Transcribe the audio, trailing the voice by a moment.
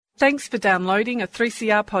Thanks for downloading a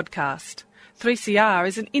 3CR podcast. 3CR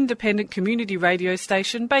is an independent community radio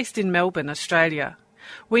station based in Melbourne, Australia.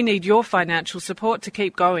 We need your financial support to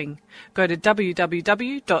keep going. Go to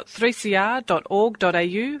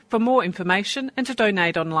www.3cr.org.au for more information and to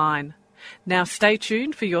donate online. Now stay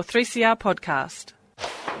tuned for your 3CR podcast.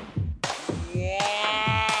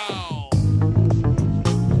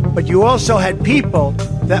 But you also had people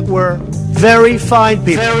that were very fine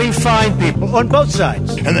people on both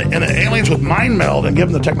sides. And the aliens would mind meld and give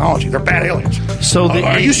them the technology. They're bad aliens. So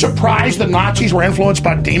are you surprised the Nazis were influenced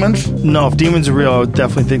by demons? No, if demons are real, I would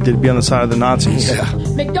definitely think they'd be on the side of the Nazis. Yeah.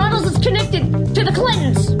 McDonald's is connected to the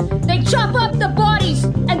Clintons. They chop up the bodies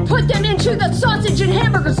and put them into the sausage and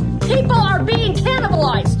hamburgers. People are being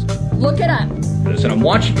cannibalized. Look it up. And I'm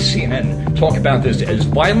watching CNN talk about this as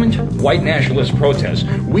violent white nationalist protests.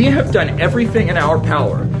 We have done everything in our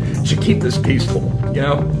power to keep this peaceful, you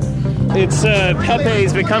know? It's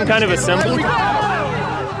Pepe's become kind of a symbol.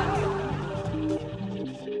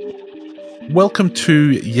 Welcome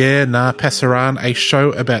to Yeah Nah Pasaran, a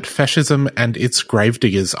show about fascism and its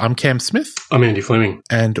gravediggers. I'm Cam Smith. I'm Andy Fleming.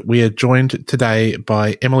 And we are joined today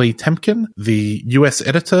by Emily Temkin, the US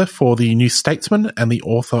editor for The New Statesman and the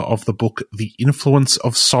author of the book The Influence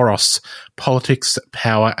of Soros, Politics,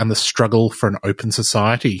 Power and the Struggle for an Open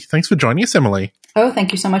Society. Thanks for joining us, Emily. Oh,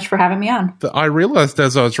 thank you so much for having me on. I realised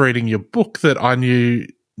as I was reading your book that I knew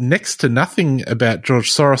next to nothing about George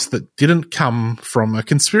Soros that didn't come from a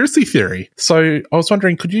conspiracy theory. So I was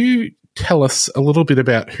wondering, could you tell us a little bit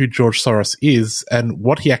about who George Soros is and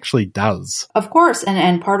what he actually does? Of course.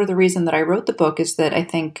 And part of the reason that I wrote the book is that I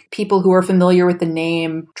think people who are familiar with the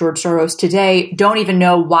name George Soros today don't even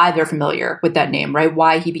know why they're familiar with that name, right?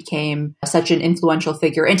 Why he became such an influential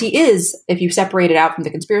figure. And he is, if you separate it out from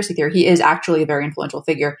the conspiracy theory, he is actually a very influential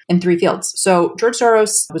figure in three fields. So George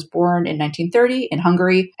Soros was born in 1930 in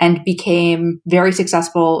Hungary and became very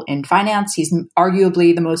successful in finance. He's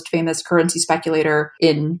arguably the most famous currency speculator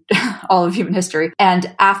in all of human history.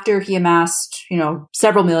 And after he amassed,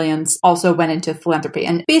 several millions, also went into philanthropy.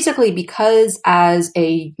 And basically because as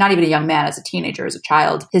not even a young man, as a teenager, as a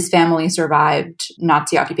child, his family survived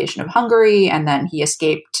Nazi occupation of Hungary, and then he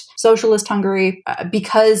escaped socialist Hungary.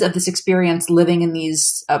 Because of this experience living in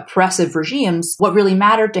these oppressive regimes, what really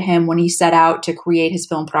mattered to him when he set out to create his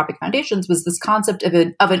philanthropic foundations was this concept of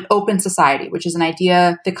an open society, which is an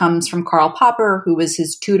idea that comes from Karl Popper, who was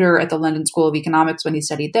his tutor at the London School of Economics when he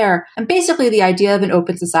studied there. And basically the idea of an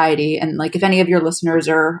open society, and like if any of your listeners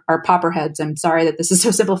are Popper heads, I'm sorry that this is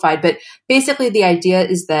so simplified, but basically the idea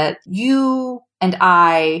is that you and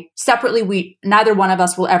I, separately, neither one of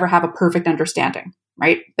us will ever have a perfect understanding,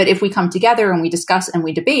 right? But if we come together and we discuss and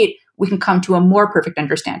we debate, we can come to a more perfect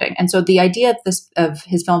understanding. And so the idea of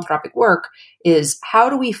his philanthropic work is, how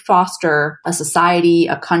do we foster a society,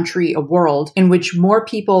 a country, a world in which more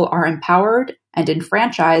people are empowered and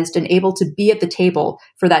enfranchised and able to be at the table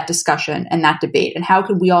for that discussion and that debate? And how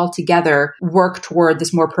can we all together work toward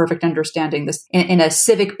this more perfect understanding, this in a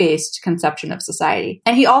civic-based conception of society?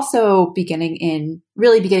 And he also, beginning in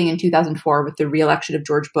 2004 with the re-election of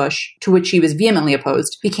George Bush, to which he was vehemently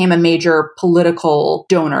opposed, became a major political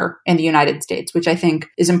donor in the United States, which I think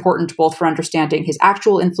is important both for understanding his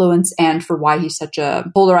actual influence and for why he's such a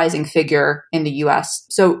polarizing figure in the US.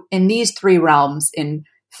 So in these three realms, in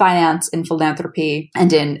finance, in philanthropy,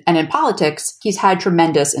 and in politics, he's had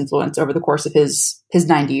tremendous influence over the course of his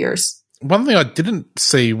 90 years. One thing I didn't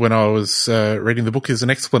see when I was reading the book is an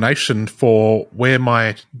explanation for where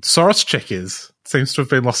my Soros check is. It seems to have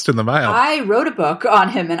been lost in the mail. I wrote a book on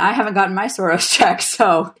him and I haven't gotten my Soros check.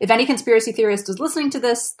 So if any conspiracy theorist is listening to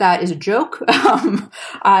this, that is a joke.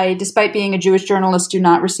 I, despite being a Jewish journalist, do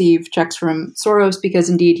not receive checks from Soros because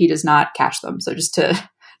indeed he does not cash them. So just to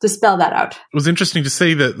spell that out. It was interesting to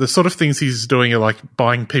see that the sort of things he's doing are like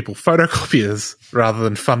buying people photocopiers rather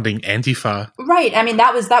than funding Antifa. Right. I mean,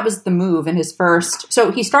 that was the move in his first. So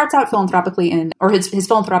he starts out philanthropically his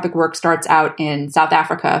philanthropic work starts out in South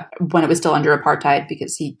Africa when it was still under apartheid,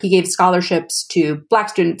 because he gave scholarships to Black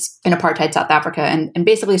students in apartheid South Africa and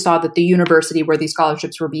basically saw that the university where these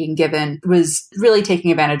scholarships were being given was really taking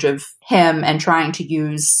advantage of him and trying to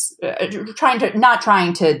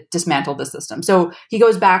dismantle the system. So he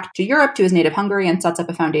goes back to Europe, to his native Hungary, and sets up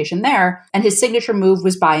a foundation there. And his signature move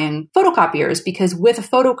was buying photocopiers, because with a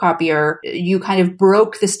photocopier, you kind of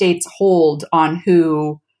broke the state's hold on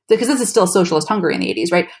who, because this is still socialist Hungary in the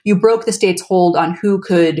 80s, right? You broke the state's hold on who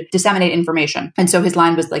could disseminate information. And so his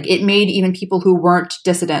line was like, it made even people who weren't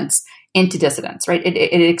dissidents into dissidents, right?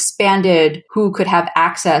 It expanded who could have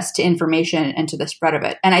access to information and to the spread of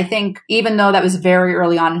it. And I think even though that was very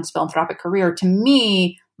early on in his philanthropic career, to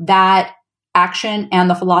me, that action and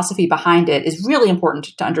the philosophy behind it is really important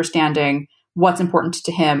to understanding what's important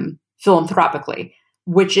to him philanthropically,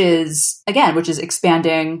 which is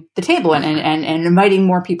expanding the table and inviting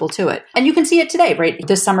more people to it. And you can see it today, right?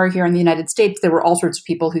 This summer here in the United States, there were all sorts of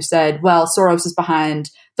people who said, well, Soros is behind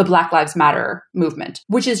the Black Lives Matter movement,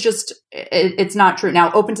 which is just, it's not true.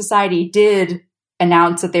 Now, Open Society did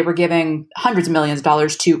announce that they were giving hundreds of millions of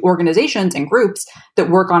dollars to organizations and groups that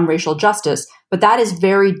work on racial justice. But that is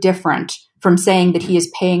very different from saying that he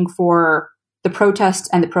is paying for the protests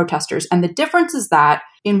and the protesters. And the difference is that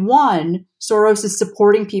in one, Soros is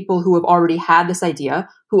supporting people who have already had this idea,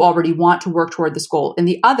 who already want to work toward this goal. In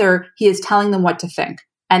the other, he is telling them what to think.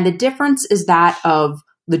 And the difference is that of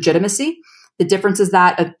legitimacy. The difference is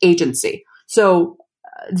that of agency. So,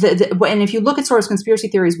 and if you look at Soros conspiracy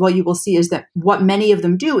theories, what you will see is that what many of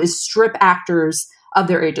them do is strip actors of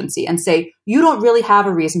their agency and say, you don't really have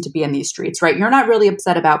a reason to be in these streets, right? You're not really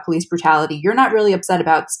upset about police brutality. You're not really upset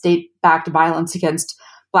about state-backed violence against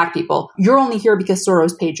Black people. You're only here because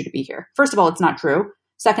Soros paid you to be here. First of all, it's not true.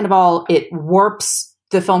 Second of all, it warps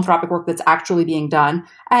the philanthropic work that's actually being done.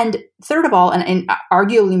 And third of all, and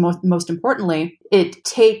arguably most importantly, it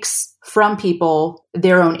takes from people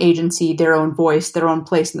their own agency, their own voice, their own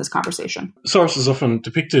place in this conversation. Soros is often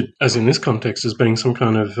depicted, as in this context, as being some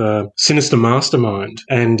kind of sinister mastermind.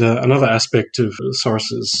 And another aspect of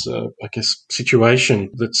Soros's, situation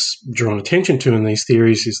that's drawn attention to in these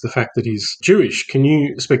theories is the fact that he's Jewish. Can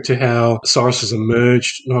you speak to how Soros has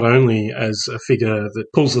emerged not only as a figure that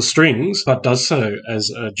pulls the strings, but does so as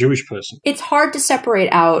a Jewish person? It's hard to separate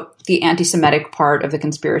out the anti-Semitic part of the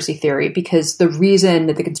conspiracy theory, because the reason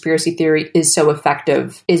that the conspiracy theory is so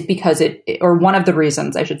effective is because one of the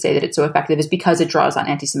reasons I should say that it's so effective is because it draws on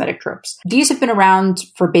anti-Semitic tropes. These have been around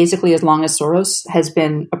for basically as long as Soros has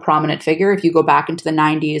been a prominent figure. If you go back into the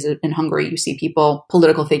 90s in Hungary, you see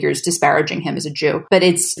political figures disparaging him as a Jew. But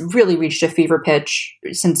it's really reached a fever pitch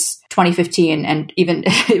since 2015 and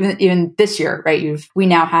even this year, right? We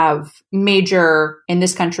now have major, in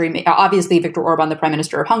this country, obviously Viktor Orban, the Prime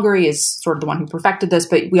Minister of Hungary, is sort of the one who perfected this,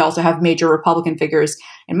 but we also have major Republican figures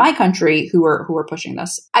in my country who are pushing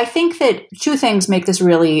this. I think that two things make this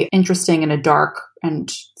really interesting in a dark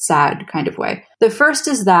and sad kind of way. The first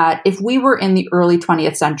is that if we were in the early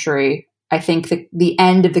 20th century, I think that the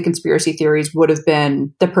end of the conspiracy theories would have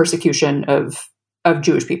been the persecution of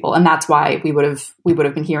Jewish people. And that's why we would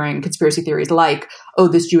have been hearing conspiracy theories like, oh,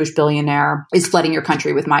 this Jewish billionaire is flooding your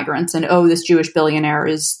country with migrants. And oh, this Jewish billionaire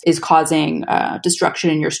is causing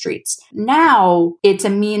destruction in your streets. Now it's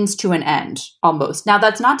a means to an end almost. Now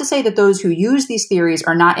that's not to say that those who use these theories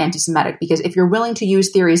are not anti-Semitic, because if you're willing to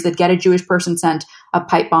use theories that get a Jewish person sent a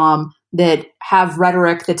pipe bomb, that have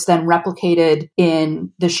rhetoric that's then replicated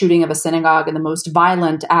in the shooting of a synagogue and the most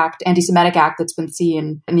violent anti-Semitic act that's been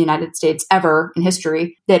seen in the United States ever in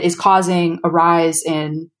history, that is causing a rise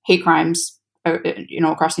in hate crimes,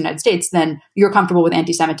 across the United States, then you're comfortable with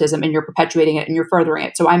anti-Semitism and you're perpetuating it and you're furthering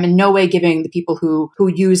it. So I'm in no way giving the people who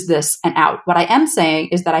use this an out. What I am saying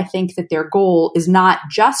is that I think that their goal is not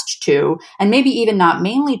just to, and maybe even not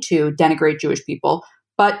mainly to, denigrate Jewish people,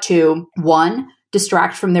 but to, one,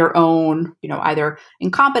 distract from their own, either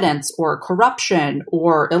incompetence or corruption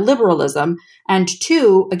or illiberalism. And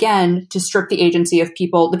two, again, to strip the agency of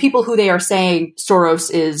the people who they are saying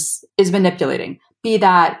Soros is manipulating, be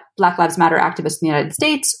that Black Lives Matter activists in the United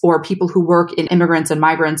States or people who work in immigrants and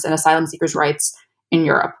migrants and asylum seekers' rights in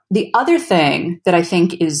Europe. The other thing that I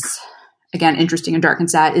think is, again, interesting and dark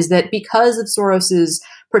and sad is that because of Soros's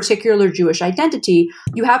particular Jewish identity,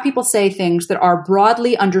 you have people say things that are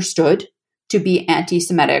broadly understood to be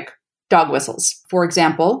anti-Semitic dog whistles. For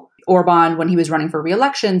example, Orban, when he was running for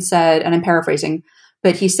re-election, said, and I'm paraphrasing,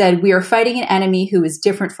 but he said, "We are fighting an enemy who is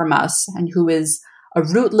different from us and who is a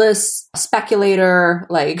rootless speculator,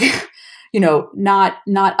 not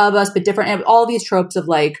of us, but different." And all these tropes of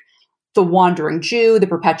the wandering Jew, the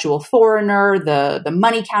perpetual foreigner, the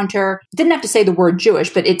money counter. Didn't have to say the word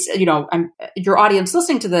Jewish, but it's, your audience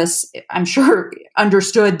listening to this, I'm sure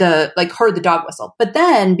understood heard the dog whistle. But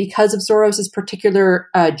then because of Soros's particular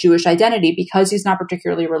Jewish identity, because he's not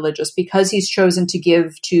particularly religious, because he's chosen to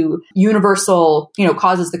give to universal,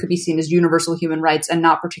 causes that could be seen as universal human rights and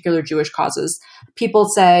not particular Jewish causes, people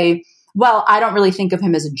say, well, I don't really think of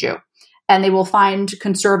him as a Jew. And they will find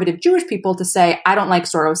conservative Jewish people to say, I don't like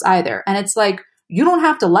Soros either. And it's like, you don't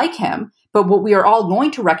have to like him, But what we are all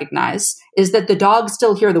going to recognize is that the dogs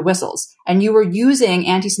still hear the whistles. And you were using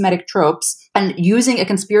anti-Semitic tropes and using a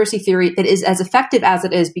conspiracy theory that is as effective as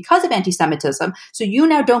it is because of anti-Semitism. So you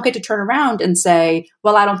now don't get to turn around and say,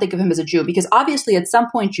 well, I don't think of him as a Jew, because obviously at some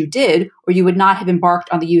point you did, or you would not have embarked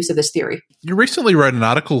on the use of this theory. You recently wrote an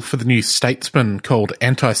article for the New Statesman called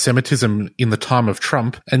Anti-Semitism in the Time of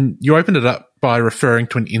Trump, and you opened it up by referring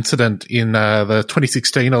to an incident in the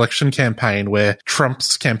 2016 election campaign where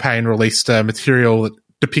Trump's campaign released material that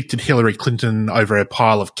depicted Hillary Clinton over a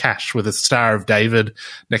pile of cash with a Star of David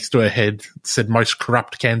next to her head, said most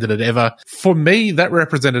corrupt candidate ever. For me, that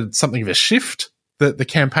represented something of a shift, that the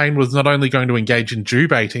campaign was not only going to engage in Jew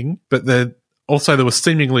baiting, but also there was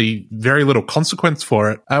seemingly very little consequence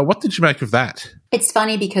for it. What did you make of that? It's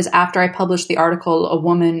funny because after I published the article, a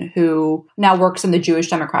woman who now works in the Jewish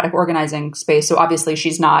Democratic organizing space, so obviously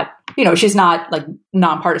she's not like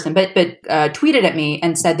nonpartisan, but tweeted at me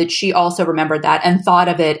and said that she also remembered that and thought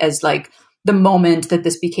of it as like the moment that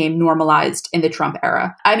this became normalized in the Trump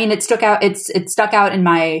era. I mean, it stuck out in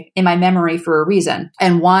my memory for a reason.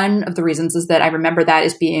 And one of the reasons is that I remember that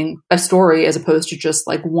as being a story as opposed to just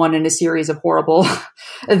like one in a series of horrible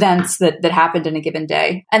events that happened in a given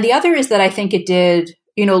day. And the other is that I think it did,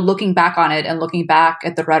 looking back on it and looking back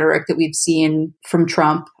at the rhetoric that we've seen from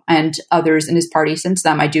Trump and others in his party since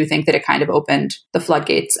then, I do think that it kind of opened the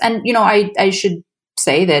floodgates. And, I should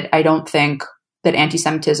say that I don't think that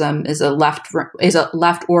anti-Semitism is a left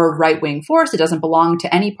or right-wing force. It doesn't belong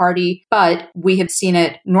to any party, but we have seen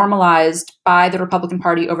it normalized by the Republican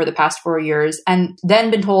Party over the past 4 years, and then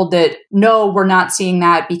been told that, no, we're not seeing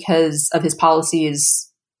that because of his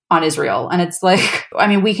policies on Israel. And it's like, I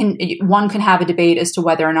mean, one can have a debate as to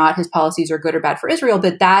whether or not his policies are good or bad for Israel,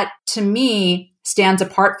 but that to me stands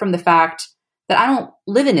apart from the fact that I don't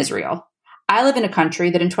live in Israel. I live in a country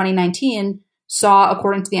that in 2019 saw,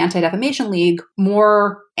 according to the Anti-Defamation League,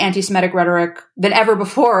 more anti-Semitic rhetoric than ever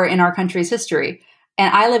before in our country's history.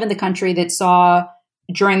 And I live in the country that saw,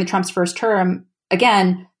 during the Trump's first term,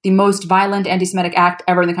 again, the most violent anti-Semitic act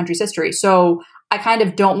ever in the country's history. So I kind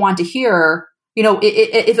of don't want to hear,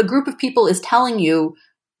 if a group of people is telling you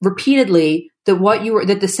repeatedly that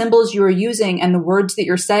that the symbols you are using and the words that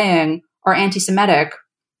you're saying are anti-Semitic,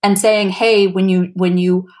 and saying, hey, when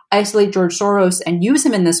you isolate George Soros and use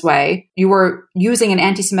him in this way, you are using an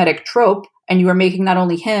anti-Semitic trope, and you are making not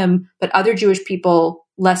only him, but other Jewish people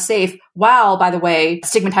less safe, while, by the way,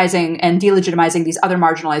 stigmatizing and delegitimizing these other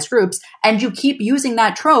marginalized groups, and you keep using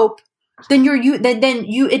that trope, then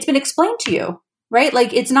it's been explained to you, right? Like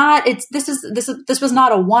this was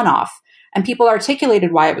not a one-off. And people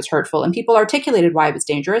articulated why it was hurtful, and people articulated why it was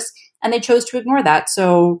dangerous, and they chose to ignore that.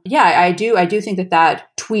 So yeah, I do think that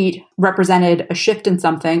tweet represented a shift in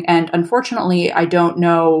something. And unfortunately, I don't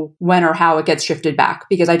know when or how it gets shifted back,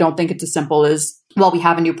 because I don't think it's as simple as, well, we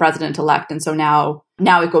have a new president-elect, and so now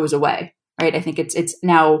it goes away, right? I think it's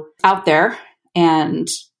now out there, and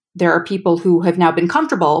there are people who have now been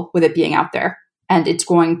comfortable with it being out there, and it's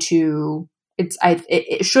going to...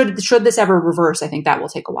 should this ever reverse, I think that will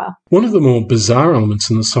take a while. One of the more bizarre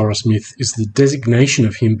elements in the Soros myth is the designation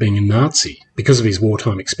of him being a Nazi because of his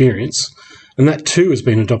wartime experience. And that too has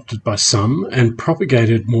been adopted by some and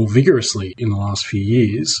propagated more vigorously in the last few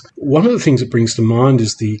years. One of the things it brings to mind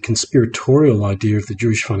is the conspiratorial idea of the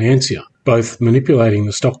Jewish financier, both manipulating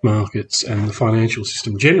the stock markets and the financial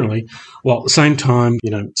system generally, while at the same time,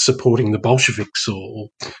 supporting the Bolsheviks or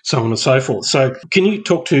so on and so forth. So can you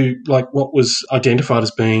talk to what was identified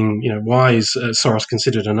as being, why is Soros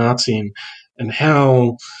considered a Nazi, and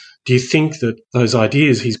how do you think that those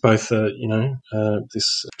ideas, he's both,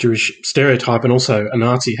 this Jewish stereotype and also a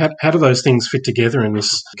Nazi, how do those things fit together in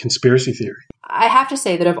this conspiracy theory? I have to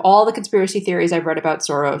say that of all the conspiracy theories I've read about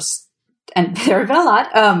Soros, and there have been a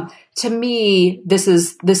lot, to me, this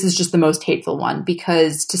is just the most hateful one,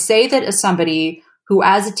 because to say that as somebody who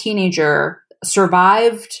as a teenager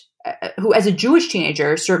who as a Jewish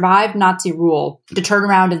teenager survived Nazi rule, to turn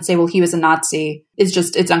around and say, well, he was a Nazi,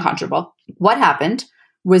 it's unconscionable. What happened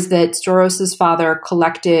was that Soros's father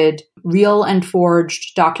collected real and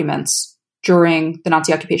forged documents during the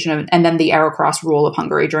Nazi occupation and then the Arrow-Cross rule of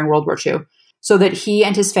Hungary during World War II, so that he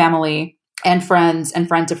and his family and friends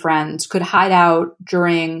of friends could hide out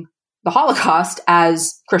during the Holocaust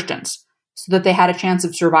as Christians, so that they had a chance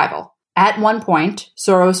of survival. At one point,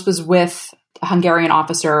 Soros was with a Hungarian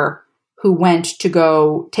officer who went to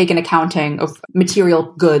go take an accounting of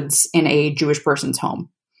material goods in a Jewish person's home.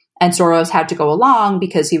 And Soros had to go along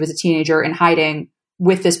because he was a teenager in hiding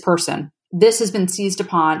with this person. This has been seized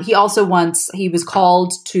upon. He also he was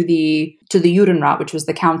called to the Judenrat, which was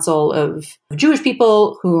the council of Jewish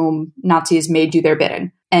people whom Nazis made do their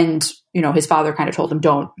bidding. And, his father kind of told him,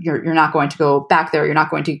 you're not going to go back there. You're not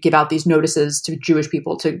going to give out these notices to Jewish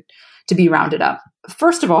people to be rounded up.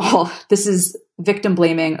 First of all, this is victim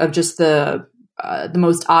blaming of just the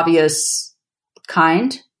most obvious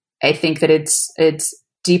kind. I think that it's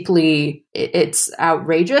deeply, it's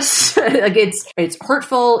outrageous. Like it's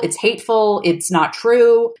hurtful, it's hateful, it's not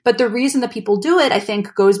true. But the reason that people do it, I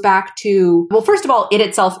think, goes back to, well, first of all, it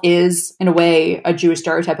itself is, in a way, a Jewish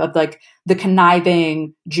stereotype of like the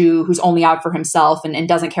conniving Jew who's only out for himself and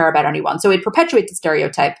doesn't care about anyone. So it perpetuates the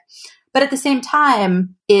stereotype. But at the same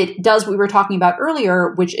time, it does what we were talking about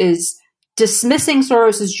earlier, which is dismissing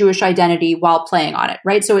Soros's Jewish identity while playing on it,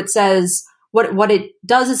 right? So it says, what it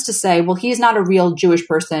does is to say, well, he's not a real Jewish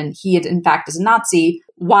person. He, in fact, is a Nazi,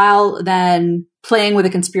 while then playing with a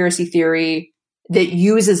conspiracy theory that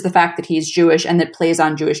uses the fact that he's Jewish and that plays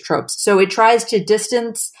on Jewish tropes. So it tries to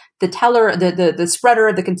distance the teller, the spreader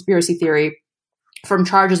of the conspiracy theory from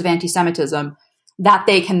charges of anti-Semitism that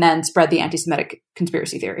they can then spread the anti-Semitic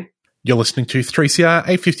conspiracy theory. You're listening to 3CR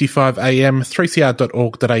 855 AM,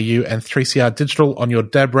 3cr.org.au and 3CR Digital on your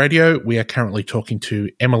DAB radio. We are currently talking to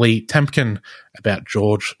Emily Temkin about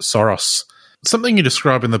George Soros. Something you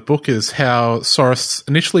describe in the book is how Soros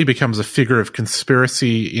initially becomes a figure of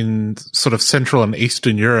conspiracy in sort of Central and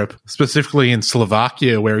Eastern Europe, specifically in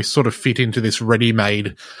Slovakia, where he sort of fit into this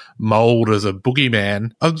ready-made mold as a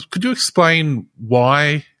boogeyman. Could you explain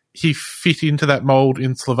why he fit into that mold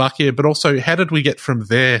in Slovakia, but also how did we get from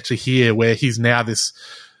there to here where he's now this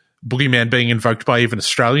boogeyman being invoked by even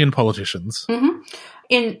Australian politicians?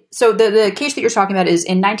 Mm-hmm. So the case that you're talking about is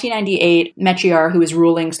in 1998, Mečiar, who was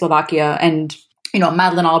ruling Slovakia, and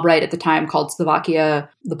Madeleine Albright at the time called Slovakia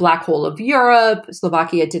the black hole of Europe.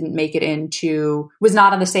 Slovakia didn't make it was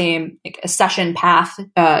not on the same accession path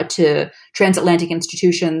to transatlantic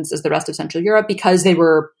institutions as the rest of Central Europe because they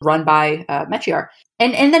were run by Mečiar.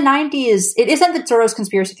 And in the 90s, it isn't that Soros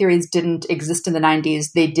conspiracy theories didn't exist in the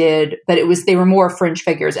 90s. They did, but they were more fringe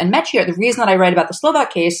figures. And Mečiar, the reason that I write about the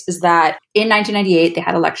Slovak case is that in 1998, they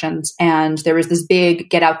had elections and there was this big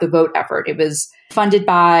get out the vote effort. It was funded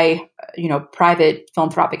by, private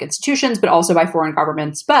philanthropic institutions, but also by foreign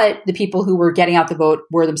governments. But the people who were getting out the vote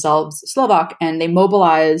were themselves Slovak, and they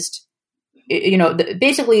mobilized,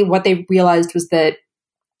 basically what they realized was that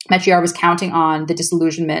Mečiar was counting on the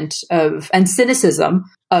disillusionment and cynicism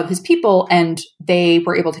of his people, and they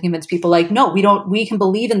were able to convince people like, no, we can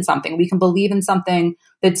believe in something. We can believe in something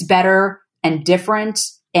that's better and different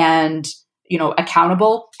and,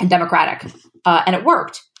 accountable and democratic. And it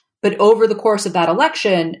worked. But over the course of that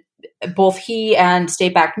election, both he and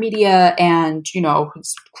state-backed media and,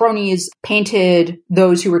 his cronies painted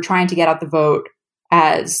those who were trying to get out the vote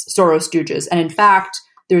as Soros stooges. And in fact,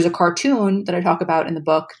 there's a cartoon that I talk about in the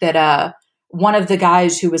book that one of the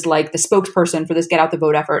guys who was like the spokesperson for this get out the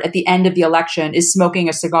vote effort at the end of the election is smoking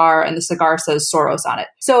a cigar, and the cigar says Soros on it.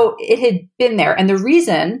 So it had been there. And the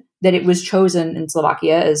reason that it was chosen in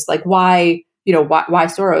Slovakia is like why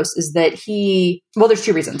Soros is that there's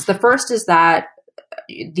two reasons. The first is that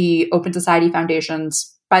the Open Society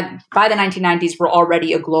foundations by the 1990s were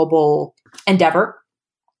already a global endeavor.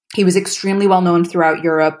 He was extremely well known throughout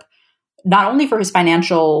Europe, not only for his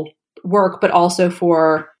financial work, but also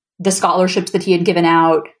for the scholarships that he had given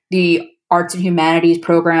out, the arts and humanities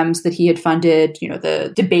programs that he had funded,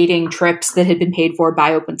 the debating trips that had been paid for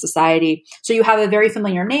by Open Society. So you have a very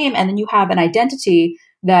familiar name, and then you have an identity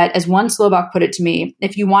that, as one Slovak put it to me,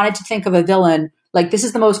 if you wanted to think of a villain, like this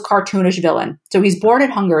is the most cartoonish villain. So he's born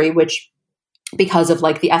in Hungary, which because of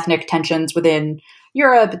like the ethnic tensions within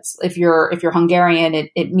Europe, if you're Hungarian,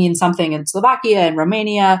 it means something in Slovakia and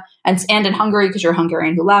Romania and in Hungary because you're a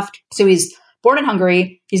Hungarian who left. So he's born in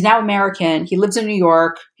Hungary. He's now American. He lives in New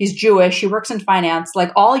York. He's Jewish. He works in finance.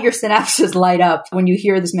 Like all your synapses light up when you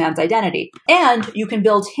hear this man's identity. And you can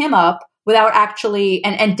build him up without actually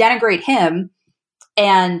and denigrate him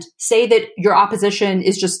and say that your opposition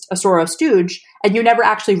is just a Soros stooge, and you never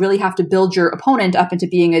actually really have to build your opponent up into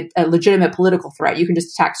being a legitimate political threat. You can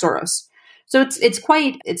just attack Soros. So it's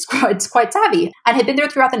quite savvy, and had been there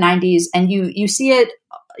throughout the 90s, and you see it,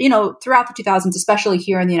 throughout the 2000s, especially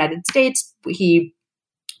here in the United States. He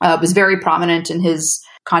was very prominent in his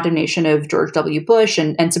condemnation of George W. Bush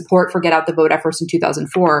and support for get out the vote efforts in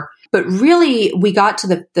 2004. But really, we got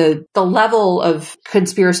to the level of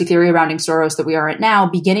conspiracy theory surrounding Soros that we are at now,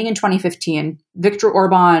 beginning in 2015. Viktor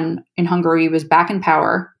Orban in Hungary was back in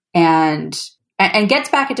power and gets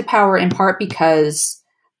back into power in part because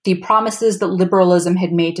the promises that liberalism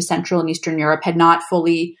had made to Central and Eastern Europe had not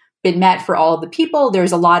fully been met for all of the people.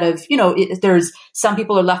 There's a lot of, there's some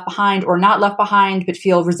people are left behind or not left behind, but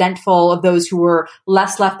feel resentful of those who were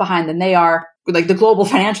less left behind than they are. like the global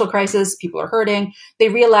financial crisis, people are hurting. They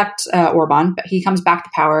reelect Orban, but he comes back to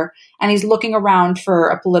power, and he's looking around for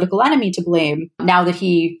a political enemy to blame now that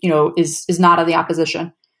he, is not in the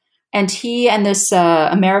opposition. And he and this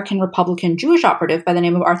American Republican Jewish operative by the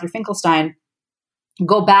name of Arthur Finkelstein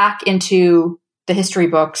go back into the history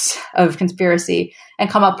books of conspiracy and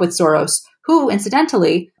come up with Soros, who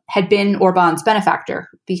incidentally had been Orban's benefactor,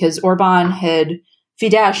 because Orban had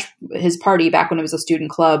Fidesz, his party back when it was a student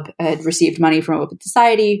club, had received money from Open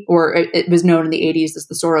Society, or it was known in the 80s as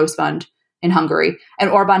the Soros Fund in Hungary. And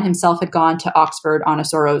Orban himself had gone to Oxford on a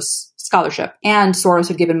Soros scholarship. And Soros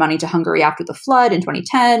had given money to Hungary after the flood in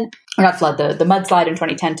 2010, or not flood, the mudslide in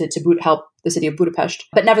 2010 to help the city of Budapest.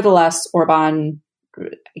 But nevertheless, Orban,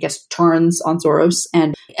 I guess, turns on Soros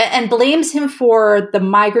and blames him for the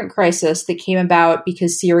migrant crisis that came about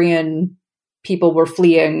because Syrian people were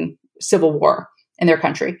fleeing civil war in their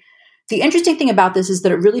country. The interesting thing about this is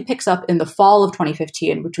that it really picks up in the fall of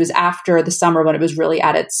 2015, which was after the summer when it was really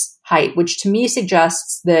at its height, which to me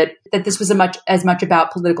suggests that this was as much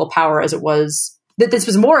about political power as it was, that this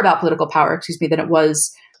was more about political power, than it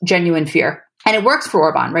was genuine fear. And it works for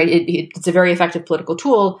Orban, right? It's a very effective political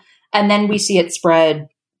tool. And then we see it spread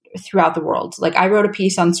throughout the world. Like, I wrote a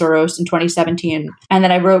piece on Soros in 2017, and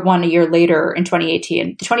then I wrote one a year later in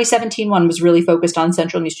 2018. The 2017 one was really focused on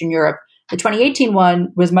Central and Eastern Europe. The 2018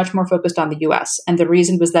 one was much more focused on the US. And the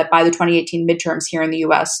reason was that by the 2018 midterms here in the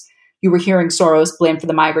US, you were hearing Soros blamed for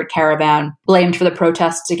the migrant caravan, blamed for the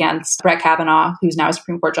protests against Brett Kavanaugh, who's now a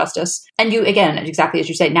Supreme Court justice. And you, again, exactly as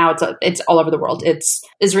you say, now it's all over the world. It's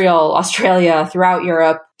Israel, Australia, throughout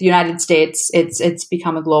Europe, the United States. It's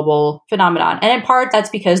become a global phenomenon. And in part, that's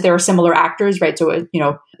because there are similar actors, right? So,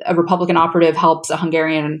 a Republican operative helps a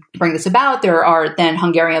Hungarian bring this about. There are then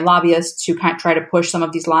Hungarian lobbyists who kind of try to push some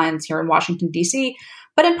of these lines here in Washington, D.C.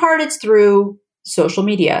 But in part, it's through social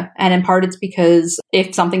media. And in part, it's because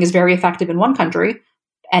if something is very effective in one country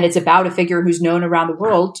and it's about a figure who's known around the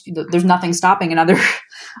world, there's nothing stopping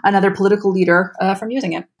another political leader from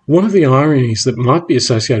using it. One of the ironies that might be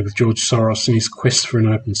associated with George Soros and his quest for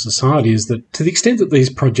an open society is that to the extent that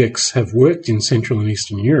these projects have worked in Central and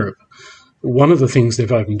Eastern Europe, one of the things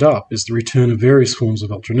they've opened up is the return of various forms of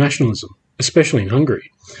ultranationalism, especially in Hungary.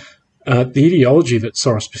 The ideology that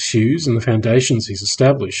Soros pursues and the foundations he's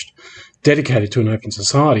established, dedicated to an open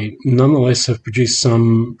society, nonetheless have produced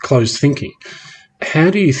some closed thinking. How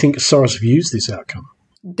do you think Soros views this outcome?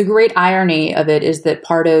 The great irony of it is that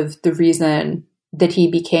part of the reason that he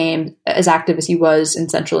became as active as he was in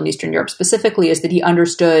Central and Eastern Europe specifically is that he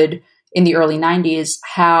understood in the early 90s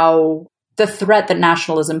how the threat that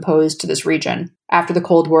nationalism posed to this region after the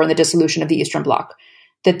Cold War and the dissolution of the Eastern Bloc,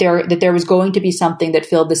 that there was going to be something that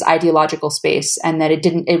filled this ideological space, and that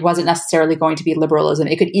it wasn't necessarily going to be liberalism.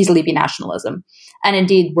 It could easily be nationalism. And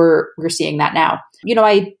indeed, we're seeing that now.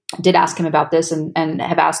 I did ask him about this and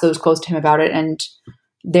have asked those close to him about it. And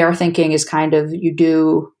their thinking is kind of, you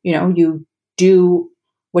do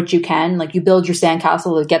what you can, like you build your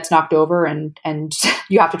sandcastle, it gets knocked over and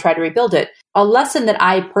you have to try to rebuild it. A lesson that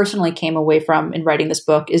I personally came away from in writing this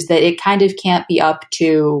book is that it kind of can't be up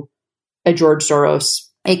to a George Soros.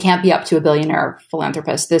 It can't be up to a billionaire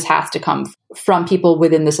philanthropist. This has to come from people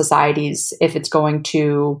within the societies if it's going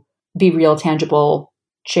to be real, tangible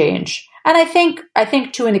change. And I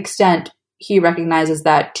think to an extent, he recognizes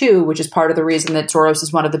that too, which is part of the reason that Soros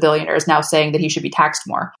is one of the billionaires now saying that he should be taxed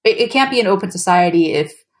more. It can't be an open society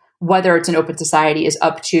if whether it's an open society is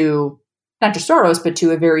up to not just Soros, but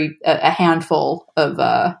to a handful of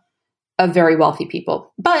very wealthy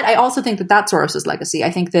people. But I also think that that's Soros's legacy.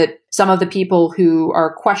 I think that some of the people who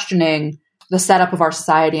are questioning the setup of our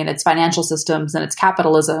society and its financial systems and its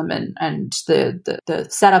capitalism and the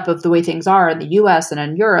setup of the way things are in the US and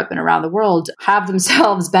in Europe and around the world have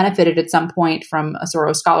themselves benefited at some point from a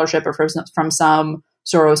Soros scholarship or from some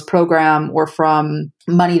Soros program or from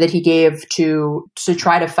money that he gave to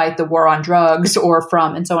try to fight the war on drugs or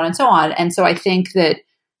from and so on and so on. And so I think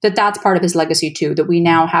that's part of his legacy too, that we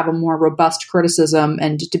now have a more robust criticism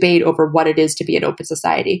and debate over what it is to be an open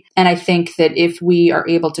society. And I think that if we are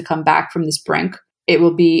able to come back from this brink, it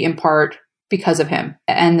will be in part because of him,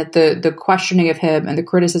 and that the questioning of him and the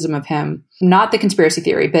criticism of him, not the conspiracy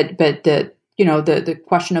theory, but the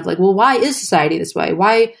question of like, well, why is society this way?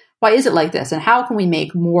 Why is it like this? And how can we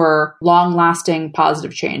make more long-lasting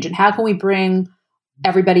positive change? And how can we bring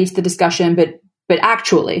everybody to the discussion, but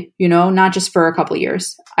actually, not just for a couple of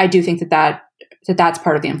years. I do think that's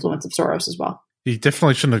part of the influence of Soros as well. He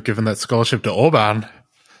definitely shouldn't have given that scholarship to Orban.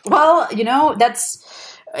 Well,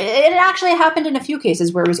 it actually happened in a few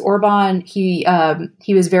cases where it was Orban. He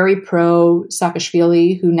was very pro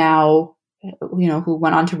Saakashvili, who now who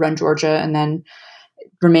went on to run Georgia and then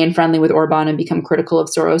remain friendly with Orban and become critical of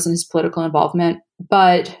Soros and his political involvement.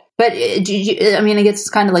 But I guess it's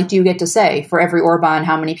kind of like, do you get to say for every Orban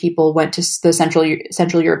how many people went to the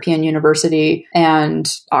Central European University and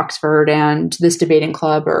Oxford and this debating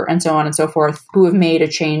club and so on and so forth, who have made a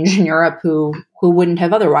change in Europe who wouldn't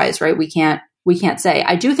have otherwise, right? We can't say.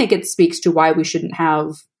 I do think it speaks to why we shouldn't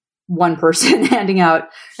have one person handing out.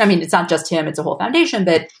 I mean, it's not just him, it's a whole foundation,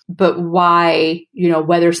 but why,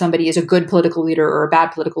 whether somebody is a good political leader or a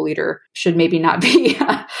bad political leader should maybe not be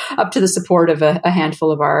up to the support of a handful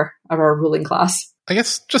of our ruling class. I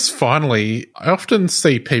guess just finally, I often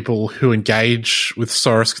see people who engage with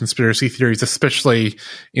Soros conspiracy theories, especially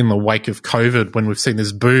in the wake of COVID, when we've seen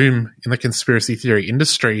this boom in the conspiracy theory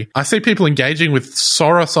industry. I see people engaging with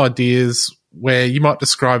Soros ideas where you might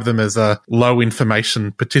describe them as low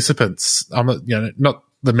information participants. Not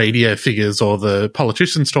the media figures or the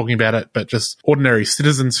politicians talking about it, but just ordinary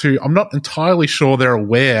citizens who I'm not entirely sure they're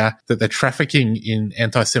aware that they're trafficking in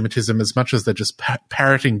anti-Semitism as much as they're just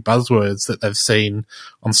parroting buzzwords that they've seen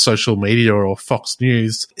on social media or Fox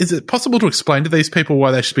News. Is it possible to explain to these people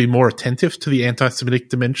why they should be more attentive to the anti-Semitic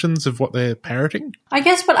dimensions of what they're parroting? I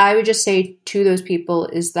guess what I would just say to those people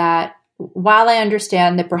is that while I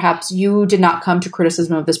understand that perhaps you did not come to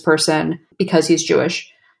criticism of this person because he's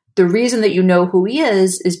Jewish, the reason that you know who he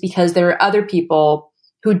is because there are other people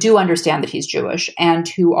who do understand that he's Jewish and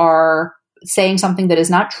who are saying something that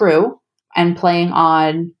is not true and playing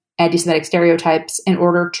on anti-Semitic stereotypes in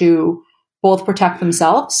order to both protect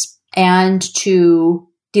themselves and to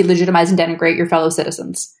delegitimize and denigrate your fellow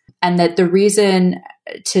citizens. And that the reason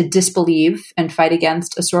to disbelieve and fight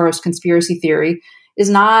against a Soros conspiracy theory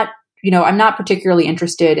is not, I'm not particularly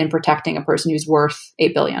interested in protecting a person who's worth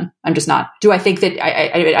 $8 billion. I'm just not. Do I think that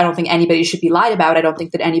I don't think anybody should be lied about. I don't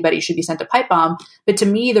think that anybody should be sent a pipe bomb. But to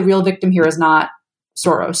me, the real victim here is not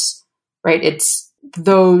Soros, right? It's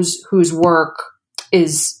those whose work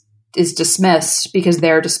is dismissed because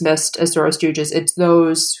they're dismissed as Soros stooges. It's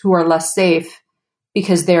those who are less safe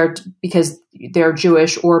because they're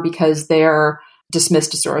Jewish or because they're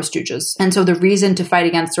dismissed as Soros stooges. And so the reason to fight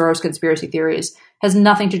against Soros conspiracy theories has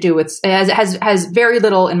nothing to do with, has very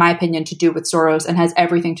little, in my opinion, to do with Soros and has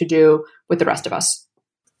everything to do with the rest of us.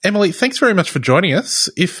 Emily, thanks very much for joining us.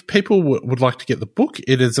 If people would like to get the book,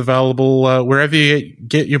 it is available wherever you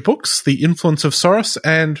get your books, The Influence of Soros,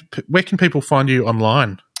 and where can people find you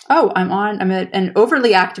online? Oh, I'm an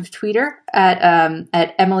overly active tweeter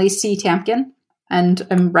at Emily C. Tamkin, and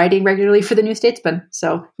I'm writing regularly for the New Statesman,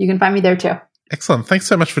 so you can find me there too. Excellent. Thanks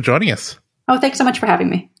so much for joining us. Oh, thanks so much for having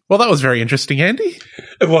me. Well, that was very interesting, Andy.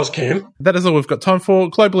 It was, Cam. That is all we've got time for.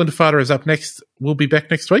 Global Intifada is up next. We'll be back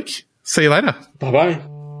next week. See you later. Bye-bye.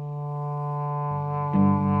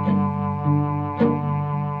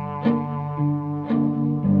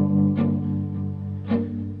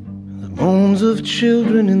 The bones of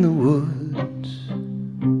children in the woods,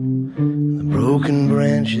 the broken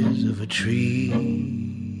branches of a tree,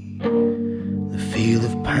 the feel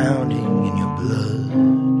of pounding in your blood,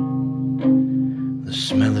 the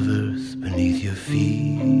smell of earth beneath your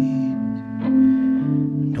feet.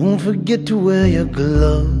 Don't forget to wear your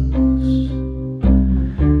gloves,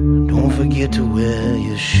 don't forget to wear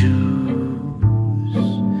your shoes.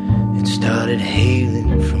 It started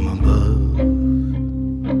hailing from above,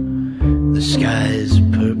 the sky is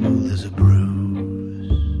purple as a bruise,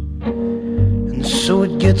 and so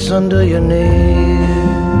it gets under your nails,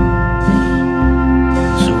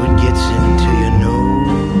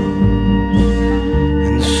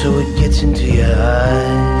 into your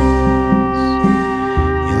eyes,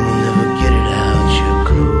 you'll never get it out your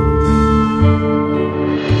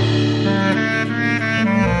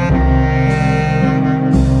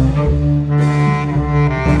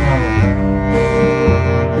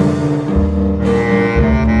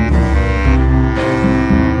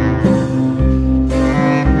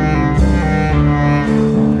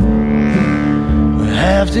we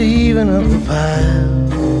have to even up the pile.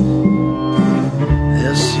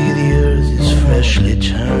 They'll see the earth is freshly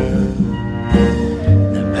turned.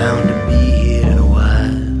 They're bound to be here in a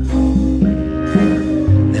while.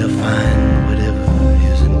 They'll find whatever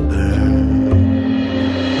isn't burned.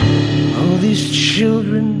 Oh, these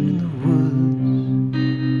children in the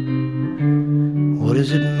woods, what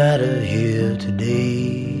does it matter here today?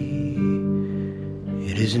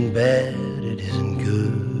 It isn't bad, it isn't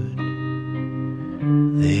good.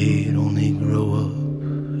 They'd only grow up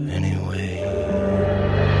anyway.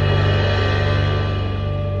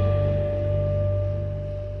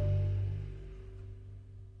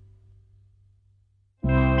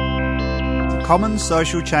 Commons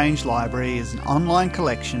Social Change Library is an online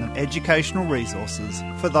collection of educational resources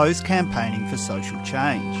for those campaigning for social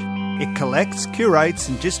change. It collects, curates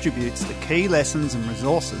and distributes the key lessons and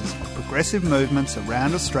resources of progressive movements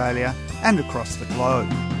around Australia and across the globe.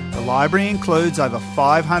 The library includes over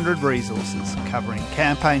 500 resources covering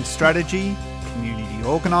campaign strategy, community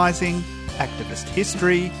organising, activist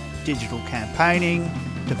history, digital campaigning,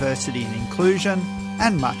 diversity and inclusion,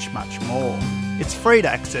 and much, much more. It's free to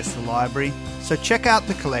access the library, so check out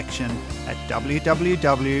the collection at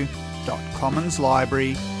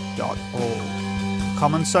www.commonslibrary.org.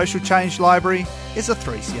 Commons Social Change Library is a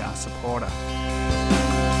 3CR supporter.